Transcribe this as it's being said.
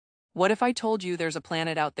What if I told you there's a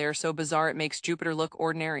planet out there so bizarre it makes Jupiter look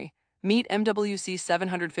ordinary? Meet MWC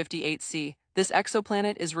 758c. This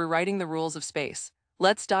exoplanet is rewriting the rules of space.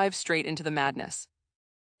 Let's dive straight into the madness.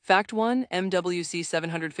 Fact 1: MWC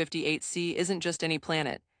 758c isn't just any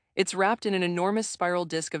planet. It's wrapped in an enormous spiral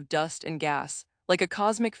disk of dust and gas, like a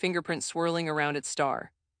cosmic fingerprint swirling around its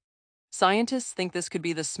star. Scientists think this could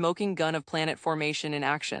be the smoking gun of planet formation in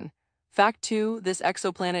action. Fact 2: this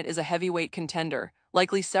exoplanet is a heavyweight contender,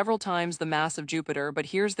 likely several times the mass of Jupiter, but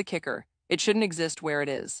here's the kicker: it shouldn't exist where it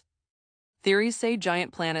is. Theories say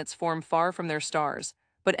giant planets form far from their stars,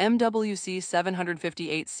 but MWC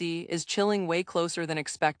 758c is chilling way closer than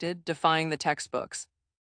expected, defying the textbooks.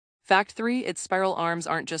 Fact 3: its spiral arms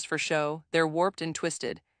aren't just for show, they're warped and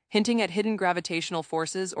twisted, hinting at hidden gravitational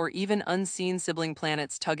forces or even unseen sibling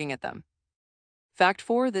planets tugging at them. Fact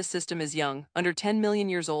 4: this system is young, under 10 million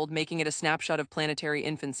years old, making it a snapshot of planetary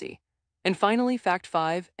infancy. And finally, Fact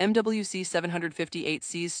 5: MWC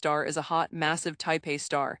 758c's star is a hot, massive Type A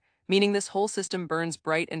star, meaning this whole system burns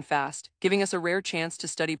bright and fast, giving us a rare chance to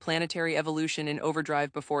study planetary evolution in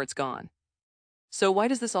overdrive before it's gone. So why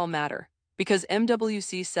does this all matter? Because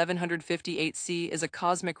MWC 758c is a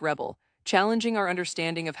cosmic rebel, challenging our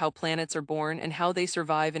understanding of how planets are born and how they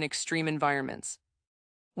survive in extreme environments.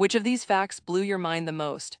 Which of these facts blew your mind the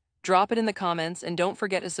most? Drop it in the comments and don't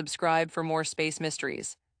forget to subscribe for more space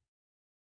mysteries.